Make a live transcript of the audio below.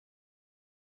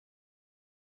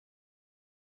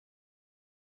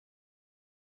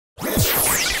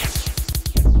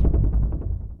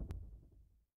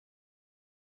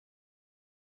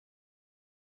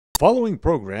Following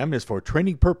program is for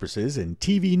training purposes in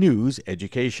TV news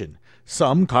education.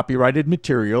 Some copyrighted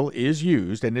material is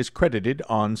used and is credited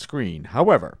on screen.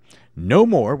 However, no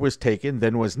more was taken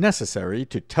than was necessary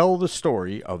to tell the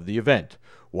story of the event.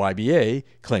 YBA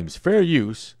claims fair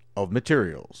use of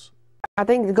materials. I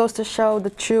think it goes to show the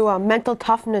true mental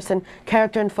toughness and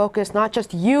character and focus, not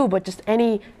just you, but just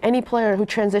any player who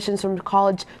transitions from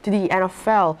college to the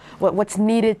NFL. What's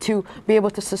needed to be able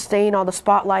to sustain all the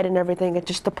spotlight and everything, and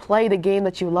just to play the game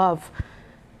that you love.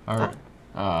 All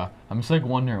right. I'm just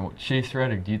wondering, Chase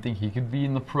Reddick, do you think he could be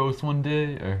in the pros one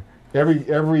day? Or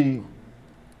Every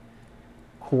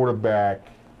quarterback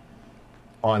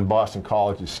on Boston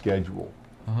College's schedule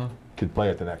could play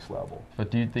at the next level. But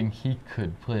do you think he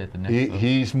could play at the next level?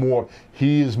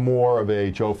 He is more of a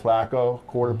Joe Flacco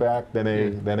quarterback than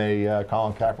a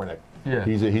Colin Kaepernick. Yeah.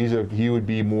 He would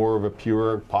be more of a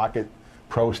pure pocket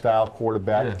pro style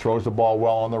quarterback. Yeah. Throws the ball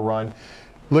well on the run.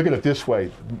 Look at it this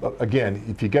way. Again,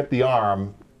 if you get the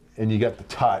arm and you get the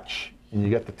touch and you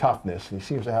get the toughness, and he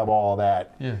seems to have all of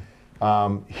that. Yeah.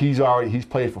 He's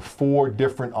played for 4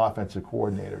 different offensive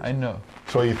coordinators. I know.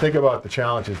 So you think about the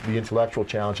challenges, the intellectual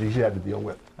challenges he's had to deal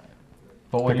with.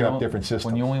 But picking up different systems.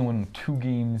 When you only win 2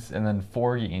 games and then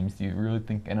 4 games, do you really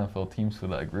think NFL teams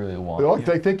would really want? Well,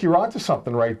 I think you're onto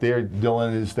something right there,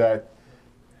 Dylan. Is that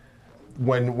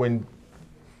when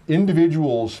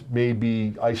individuals may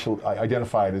be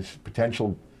identified as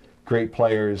potential great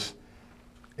players,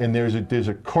 and there's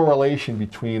a correlation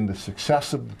between the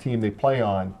success of the team they play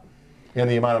on and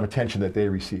the amount of attention that they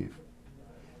receive.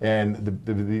 And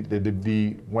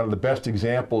one of the best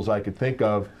examples I could think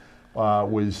of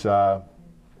was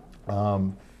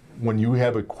when you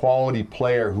have a quality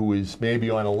player who is maybe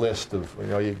on a list of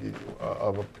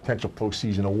a potential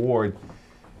postseason award,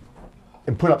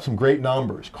 and put up some great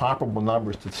numbers, comparable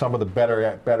numbers to some of the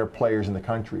better players in the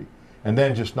country, and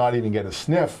then just not even get a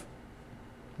sniff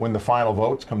when the final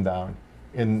votes come down.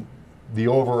 And the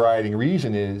overriding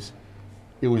reason is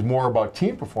it was more about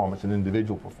team performance than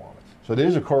individual performance. So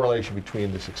there's a correlation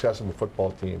between the success of a football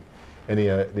team and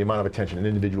the amount of attention an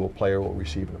individual player will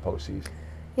receive in the postseason.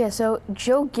 Yeah, so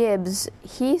Joe Gibbs,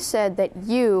 he said that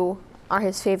you are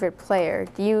his favorite player.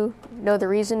 Do you know the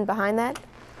reason behind that?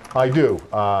 I do.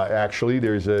 Actually,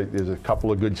 there's a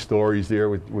couple of good stories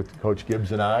there with Coach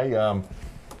Gibbs and I.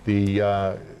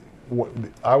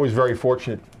 I was very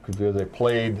fortunate because I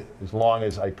played as long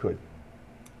as I could.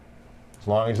 As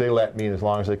long as they let me and as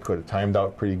long as I could. It timed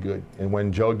out pretty good. And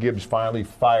when Joe Gibbs finally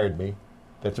fired me,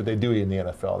 that's what they do in the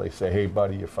NFL. They say, hey,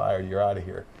 buddy, you're fired. You're out of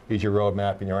here. Here's your road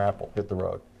map and your apple. Hit the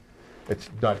road. It's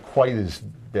not quite as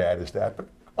bad as that, but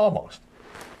almost.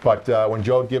 But when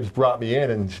Joe Gibbs brought me in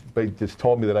and just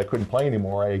told me that I couldn't play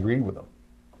anymore, I agreed with him.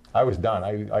 I was done.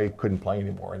 I couldn't play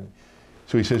anymore. And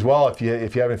so he says, well, if you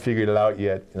haven't figured it out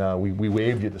yet, we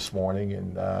waived you this morning.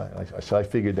 And I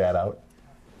figured that out.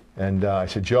 And I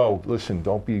said, Joe, listen,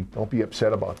 don't be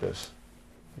upset about this.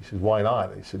 He says, why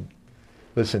not? I said,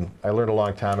 listen, I learned a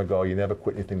long time ago you never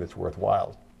quit anything that's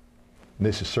worthwhile. And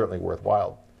this is certainly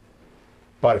worthwhile.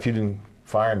 But if you didn't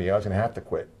fire me, I was going to have to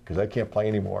quit because I can't play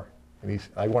anymore. And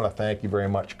I want to thank you very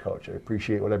much, Coach. I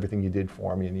appreciate everything you did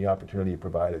for me and the opportunity you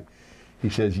provided. He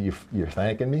says, you're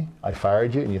thanking me? I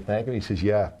fired you and you thanking me? He says,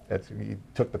 yeah, you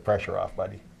took the pressure off,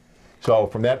 buddy. So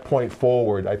from that point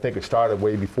forward, I think it started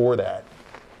way before that.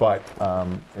 But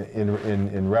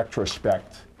in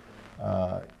retrospect,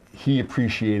 he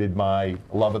appreciated my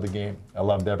love of the game. I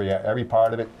loved every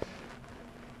part of it.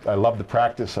 I loved the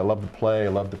practice. I loved the play. I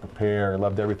loved to prepare. I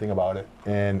loved everything about it.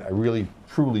 And I really,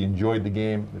 truly enjoyed the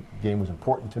game. The game was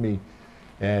important to me.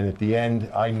 And at the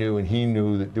end, I knew and he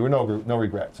knew that there were no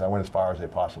regrets. I went as far as I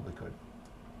possibly could.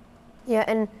 Yeah,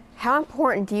 and how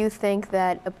important do you think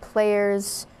that a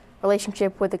player's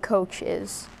relationship with a coach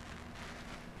is?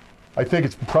 I think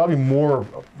it's probably more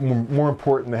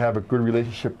important to have a good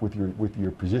relationship with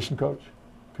your position coach,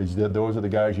 because those are the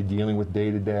guys you're dealing with day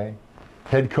to day.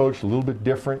 Head coach, a little bit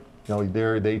different.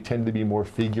 They tend to be more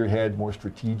figurehead, more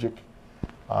strategic.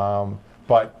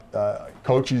 But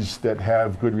coaches that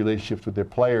have good relationships with their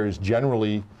players,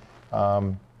 generally,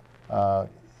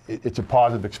 it's a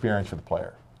positive experience for the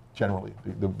player. Generally,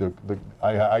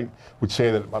 I would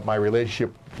say that my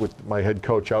relationship with my head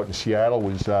coach out in Seattle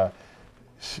was,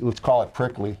 let's call it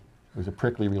prickly. It was a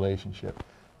prickly relationship.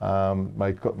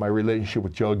 My relationship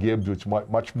with Joe Gibbs was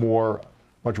much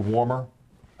warmer.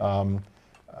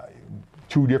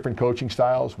 2 different coaching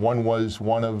styles. One was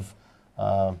one of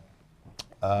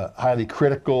highly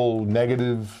critical,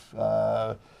 negative,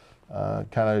 kind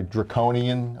of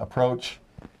draconian approach,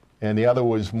 and the other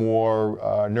was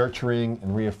more nurturing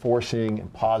and reinforcing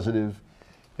and positive.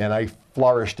 And I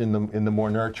flourished in the more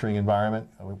nurturing environment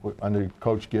under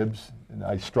Coach Gibbs, and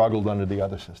I struggled under the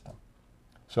other system.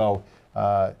 So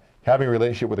having a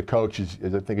relationship with a coach is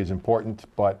I think is important,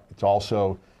 but it's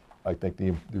also, I think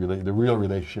the real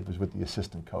relationship is with the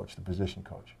assistant coach, the position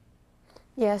coach.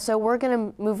 Yeah, so we're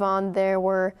going to move on. There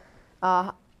were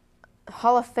the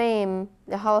Hall of Fame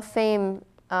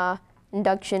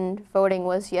induction voting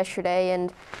was yesterday,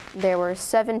 and there were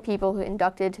 7 people who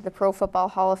inducted to the Pro Football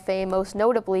Hall of Fame, most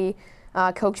notably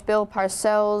Coach Bill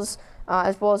Parcells,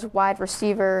 as well as wide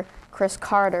receiver Chris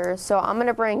Carter. So I'm going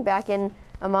to bring back in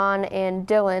Aman and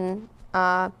Dylan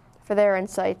for their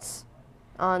insights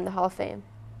on the Hall of Fame.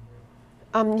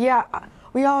 Yeah,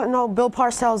 we all know Bill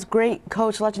Parcells, great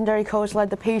coach, legendary coach, led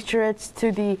the Patriots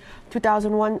to the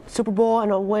 2001 Super Bowl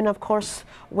and a win, of course,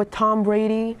 with Tom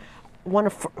Brady. One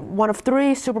of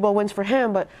 3 Super Bowl wins for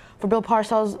him, but for Bill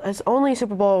Parcells, his only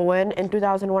Super Bowl win in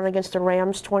 2001 against the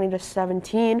Rams,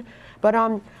 20-17.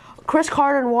 But Chris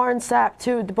Carter and Warren Sapp,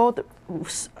 too, both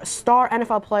star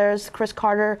NFL players. Chris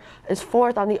Carter is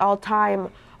 4th on the all-time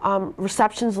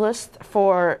receptions list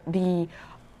for the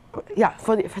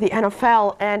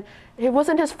NFL, and it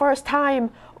wasn't his first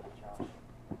time.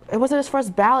 It wasn't his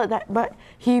first ballot, but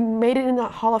he made it in the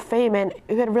Hall of Fame, and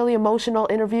he had a really emotional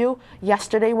interview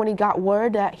yesterday when he got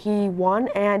word that he won,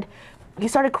 and he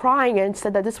started crying and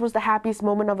said that this was the happiest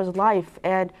moment of his life,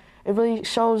 and it really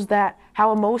shows that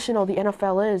how emotional the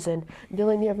NFL is. And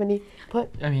Dylan, do you have any input?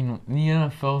 I mean, the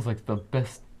NFL is like the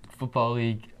best football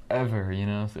league ever, you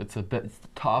know. So it's the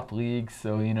top league,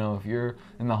 so, you know, if you're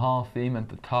in the Hall of Fame at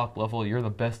the top level, you're the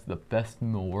best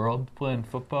in the world playing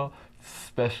football.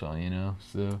 Special, you know.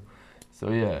 So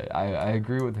yeah, I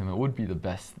agree with him. It would be the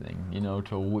best thing, you know,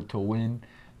 to win,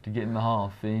 to get in the Hall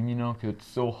of Fame, you know, because it's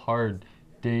so hard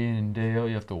day in and day out.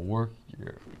 You have to work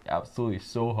absolutely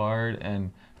so hard,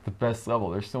 and the best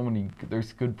level.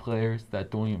 There's good players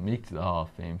that don't even make to the Hall of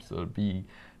Fame. So to be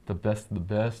the best of the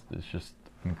best is just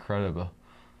incredible.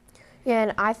 Yeah,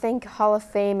 and I think Hall of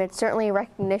Fame, it's certainly a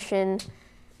recognition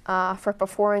for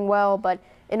performing well, but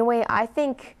in a way, I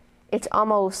think it's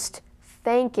almost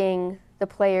thanking the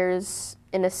players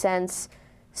in a sense,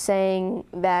 saying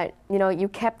that, you know, you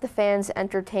kept the fans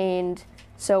entertained,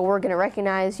 so we're going to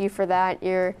recognize you for that.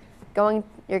 You're going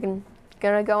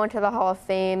to go into the Hall of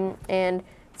Fame, and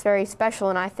it's very special,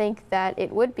 and I think that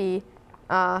it would be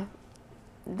the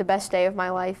best day of my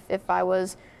life if I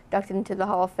was inducted into the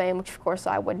Hall of Fame, which of course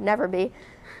I would never be.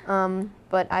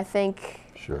 But I think...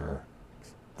 Sure.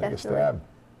 Take a stab.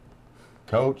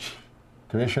 Coach,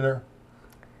 commissioner,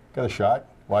 got a shot.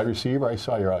 Wide receiver, I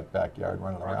saw you out backyard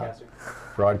running around.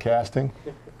 Broadcasting.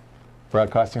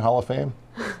 Broadcasting Hall of Fame.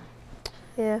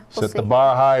 Yeah, Set the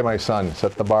bar high, my son.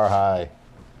 Set the bar high.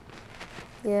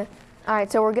 Yeah. All right,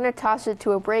 so we're going to toss it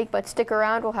to a break, but stick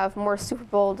around. We'll have more Super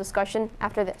Bowl discussion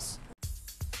after this.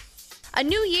 A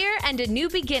new year and a new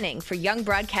beginning for Young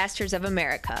Broadcasters of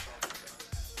America.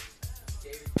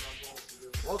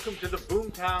 Welcome to the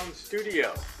Boomtown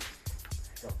Studio.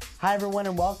 Hi everyone,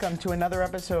 and welcome to another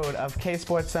episode of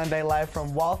K-Sports Sunday live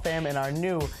from Waltham in our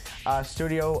new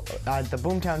studio, the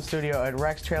Boomtown Studio at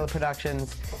Rex Trailer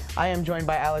Productions. I am joined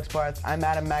by Alex Barth. I'm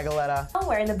Adam Magaletta.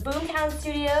 We're in the Boomtown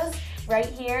Studios right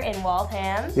here in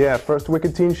Waltham. Yeah, first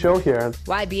Wicked Teen show here.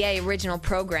 YBA original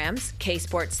programs,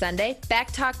 K-Sports Sunday,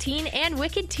 Back Talk Teen, and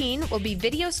Wicked Teen will be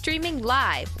video streaming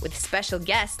live with special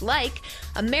guests like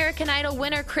American Idol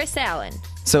winner Chris Allen.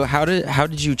 So how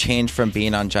did you change from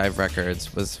being on Jive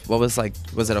Records? Was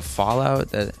it a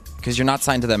fallout? Because you're not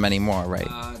signed to them anymore, right?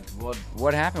 Well,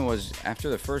 what happened was I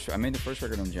made the first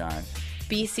record on Jive.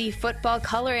 BC football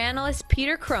color analyst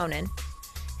Peter Cronin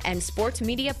and sports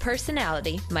media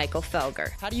personality Michael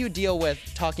Felger. How do you deal with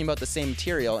talking about the same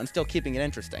material and still keeping it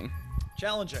interesting?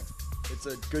 Challenging. It's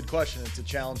a good question. It's a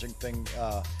challenging thing.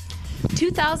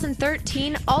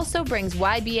 2013 also brings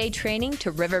YBA training to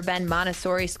Riverbend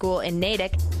Montessori School in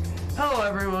Natick. Hello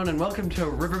everyone, and welcome to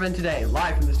Riverbend Today,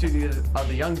 live from the studio of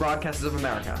the Young Broadcasters of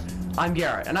America. I'm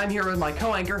Garrett, and I'm here with my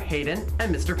co-anchor Hayden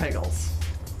and Mr. Piggles.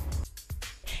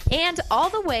 And all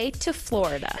the way to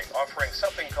Florida. Offering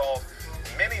something called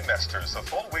mini-mesters, a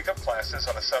full week of classes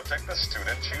on a subject the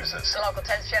student chooses. Local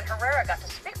 10's Jen Herrera got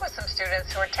to speak with some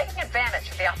students who are taking advantage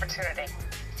of the opportunity.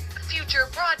 Future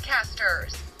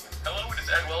broadcasters. Hello, it is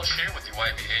Ed Welsh here with the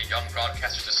YBA Young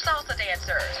Broadcasters. Salsa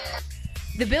dancers.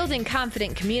 The Building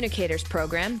Confident Communicators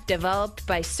program, developed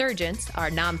by Surgents, our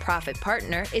nonprofit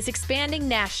partner, is expanding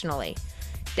nationally.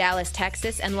 Dallas,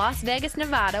 Texas, and Las Vegas,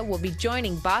 Nevada will be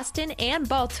joining Boston and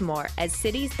Baltimore as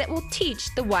cities that will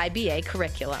teach the YBA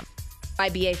curriculum.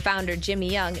 YBA founder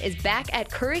Jimmy Young is back at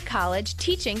Curry College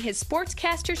teaching his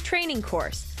Sportscasters training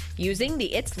course. using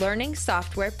the It's Learning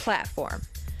software platform.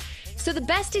 So the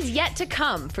best is yet to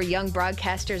come for Young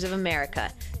Broadcasters of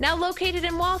America, now located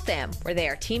in Waltham, where they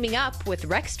are teaming up with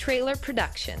Rex Trailer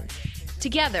Productions.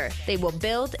 Together, they will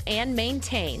build and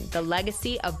maintain the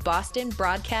legacy of Boston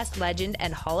broadcast legend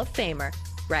and Hall of Famer,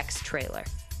 Rex Trailer.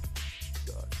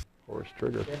 Horse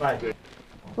trigger.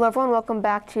 Hello everyone, welcome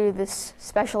back to this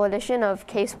special edition of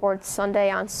K-Sports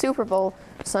Sunday on Super Bowl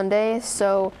Sunday.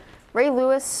 So Ray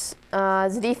Lewis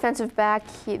is a defensive back.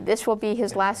 This will be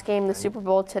his last game in the Super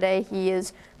Bowl today. He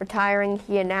is retiring.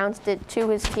 He announced it to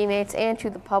his teammates and to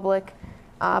the public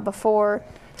before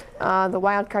the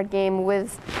wild card game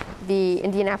with the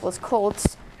Indianapolis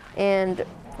Colts. And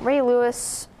Ray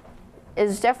Lewis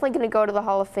is definitely going to go to the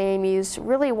Hall of Fame. He's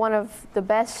really one of the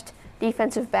best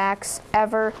defensive backs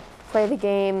ever play the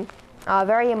game.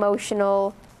 Very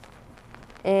emotional,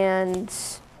 and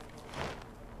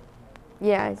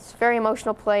yeah, it's a very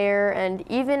emotional player. And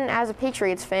even as a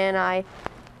Patriots fan, I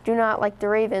do not like the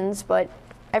Ravens, but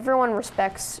everyone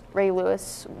respects Ray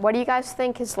Lewis. What do you guys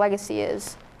think his legacy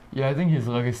is? Yeah, I think his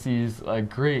legacy is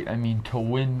great. I mean, to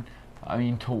win,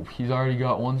 he's already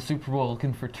got one Super Bowl,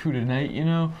 looking for two tonight, you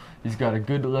know. He's got a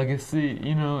good legacy,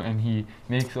 you know, and he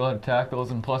makes a lot of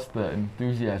tackles, and plus the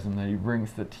enthusiasm that he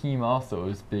brings to the team also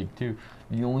is big too.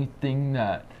 The only thing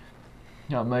that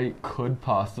could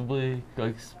possibly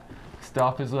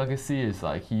stop his legacy is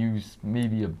he used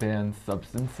maybe a banned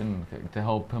substance and to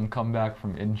help him come back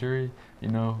from injury, you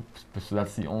know. So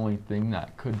that's the only thing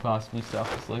that could possibly stop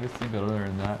his legacy. But other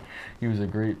than that, he was a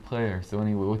great player. So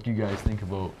anyway, what do you guys think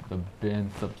about the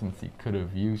banned substance he could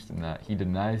have used in that? He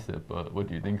denies it, but what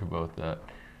do you think about that?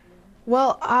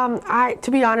 Well,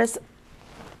 to be honest,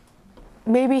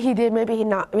 maybe he did, maybe he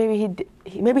not, maybe he did,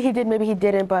 maybe he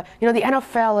didn't. But you know, the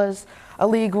NFL is a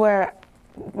league where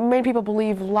many people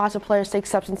believe lots of players take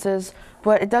substances,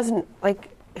 but it doesn't,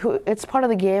 it's part of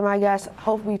the game, I guess.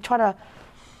 Hope we try to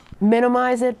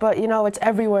minimize it, but you know, it's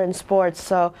everywhere in sports.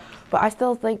 So, but I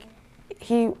still think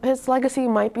his legacy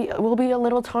will be a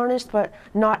little tarnished, but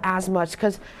not as much,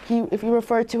 because if you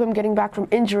refer to him getting back from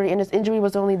injury, and his injury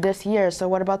was only this year, so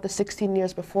what about the 16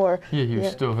 years before? Yeah, he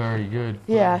was still very good.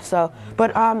 Yeah, so,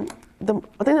 but I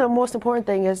think the most important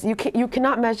thing is you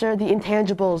cannot measure the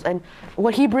intangibles, and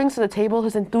what he brings to the table,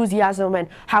 his enthusiasm and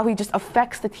how he just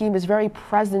affects the team, his very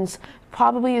presence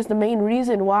probably is the main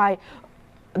reason why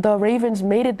the Ravens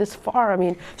made it this far. I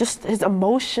mean, just his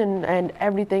emotion and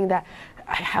everything that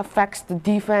affects the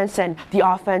defense and the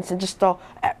offense, and just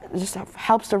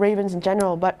helps the Ravens in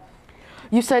general. But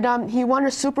you said he won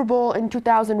a Super Bowl in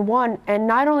 2001, and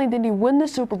not only did he win the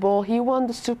Super Bowl, he won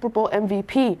the Super Bowl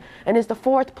MVP, and is the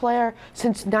fourth player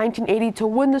since 1980 to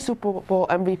win the Super Bowl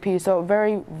MVP. So a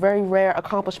very, very rare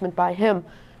accomplishment by him.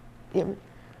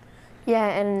 Yeah,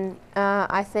 and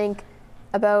I think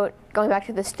about going back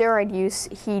to the steroid use,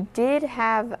 he did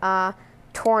have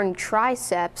torn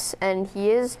triceps, and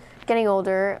he is getting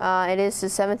older. It is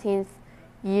his 17th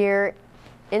year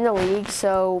in the league,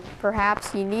 so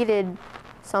perhaps he needed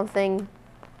something,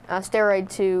 steroid,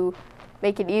 to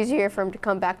make it easier for him to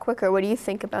come back quicker. What do you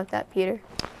think about that, Peter?